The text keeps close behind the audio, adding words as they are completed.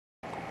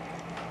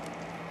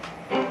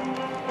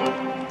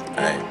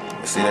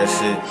You see that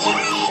shit?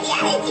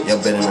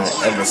 Y'all better not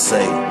ever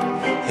say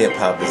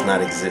hip-hop does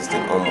not exist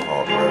in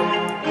Omaha,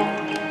 bro.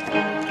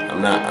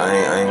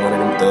 I ain't one of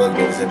them thug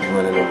niggas that be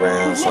running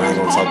around, so I ain't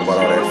gonna talk about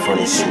all that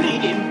funny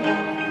shit.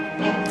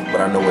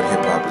 But I know what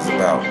hip-hop is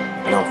about,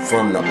 and I'm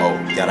from the O.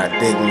 Y'all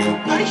dig me?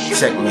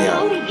 Check me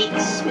out.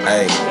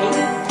 Hey,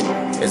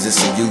 is this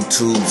a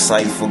YouTube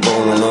Cipher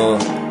going on?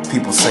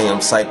 People say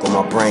I'm psycho,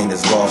 my brain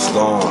is lost,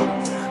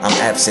 gone. I'm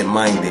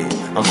absent-minded,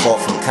 I'm far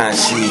from kind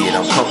shit.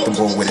 I'm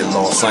comfortable with it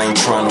lost, I ain't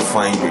trying to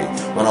find it.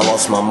 When I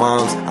lost my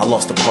moms, I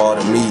lost a part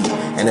of me.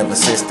 And ever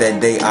since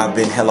that day, I've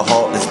been hella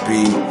heartless,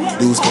 B.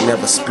 Dudes can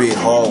never spit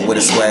hard with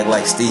a swag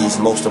like StEeZ.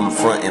 Most of them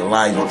front and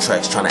lie on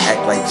tracks trying to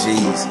act like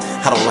G's.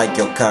 I don't like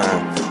your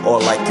kind, or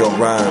like your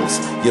rhymes.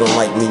 You don't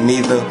like me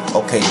neither?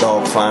 Okay,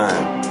 dog, fine.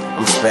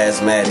 I'm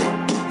spasmatic,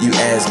 you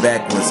ass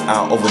backwards,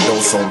 I'll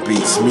overdose on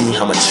beats. Me,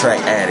 I'm a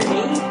track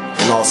addict.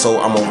 And also,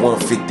 I'm a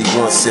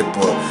 151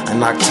 sipper, a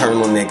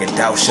nocturnal nigga,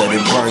 dousher,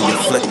 then burn your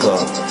flicker.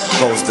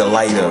 Goes the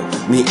lighter,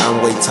 me,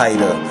 I'm way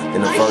tighter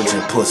than a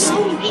virgin pussy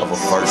of a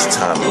first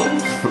timer.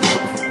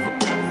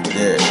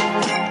 Yeah.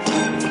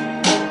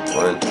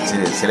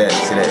 See that?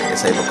 It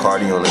say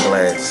Bacardi on the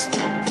glass.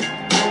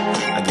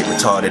 I get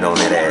retarded on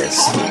that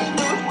ass.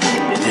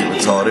 Get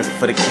retarded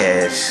for the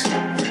cash.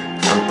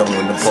 I'm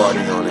throwing the party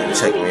on it,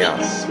 check me out.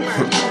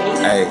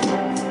 Hey.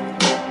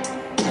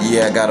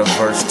 Yeah, I got a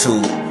verse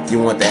too. You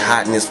want that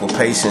hotness, well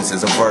patience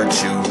is a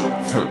virtue.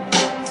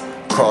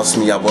 Cross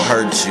me, I will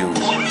hurt you,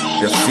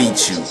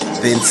 defeat you,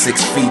 then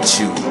 6 feet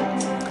you.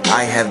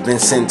 I have been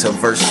sent to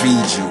verse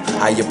feed you.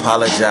 I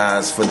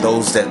apologize for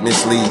those that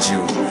mislead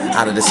you.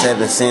 Out of the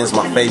 7 sins,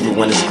 my favorite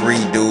one is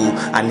greed, dude.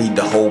 I need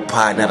the whole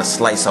pie, not a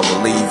slice, I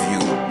will leave you.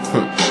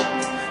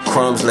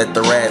 Crumbs, let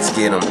the rats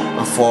get them.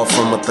 I'm far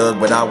from a thug,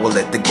 but I will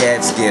let the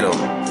gats get them.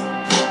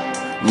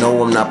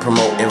 No, I'm not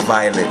promoting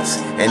violence,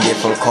 and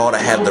if I'm caught, I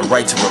have the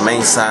right to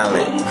remain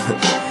silent.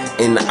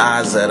 In the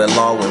eyes of the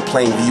law, in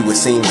plain view, it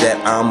seems that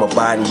I'm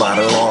abiding by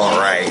the law,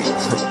 right?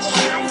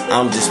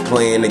 I'm just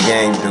playing the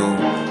game, dude.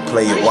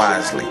 Play it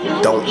wisely.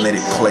 Don't let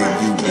it play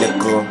you,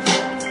 nigga.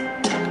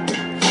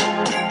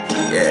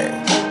 Yeah.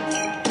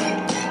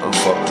 I'm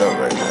fucked up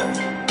right now.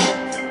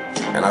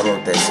 And I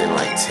wrote that shit in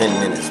like 10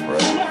 minutes, bro.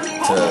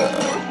 To a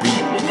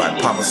beat by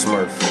Papa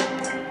Smurf.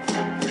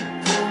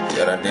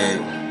 Yeah, I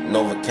did.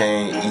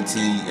 Novocaine, ET,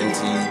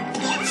 NT,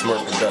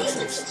 Smurf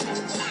Productions.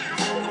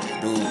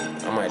 Dude,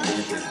 I might get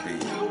this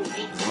beat.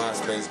 It's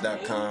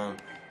myspace.com,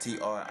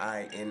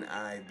 TRINIBOY.